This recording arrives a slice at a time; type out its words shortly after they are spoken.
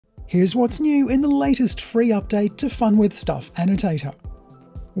Here's what's new in the latest free update to Fun With Stuff Annotator.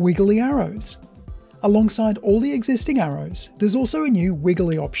 Wiggly Arrows. Alongside all the existing arrows, there's also a new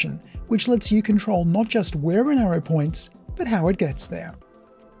wiggly option, which lets you control not just where an arrow points, but how it gets there.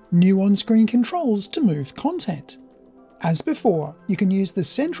 New on-screen controls to move content. As before, you can use the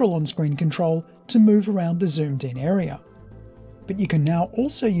central on-screen control to move around the zoomed-in area. But you can now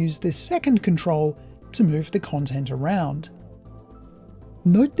also use this second control to move the content around.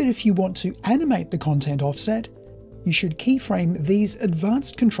 Note that if you want to animate the content offset, you should keyframe these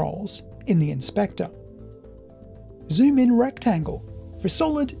advanced controls in the inspector. Zoom in rectangle for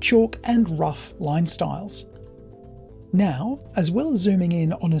solid, chalk and rough line styles. Now, as well as zooming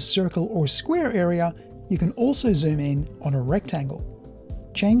in on a circle or square area, you can also zoom in on a rectangle.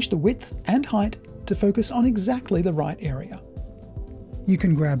 Change the width and height to focus on exactly the right area. You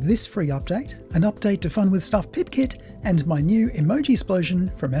can grab this free update, an update to Fun With Stuff PiP Kit, and my new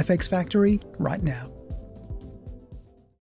Emojisplosion from FxFactory right now.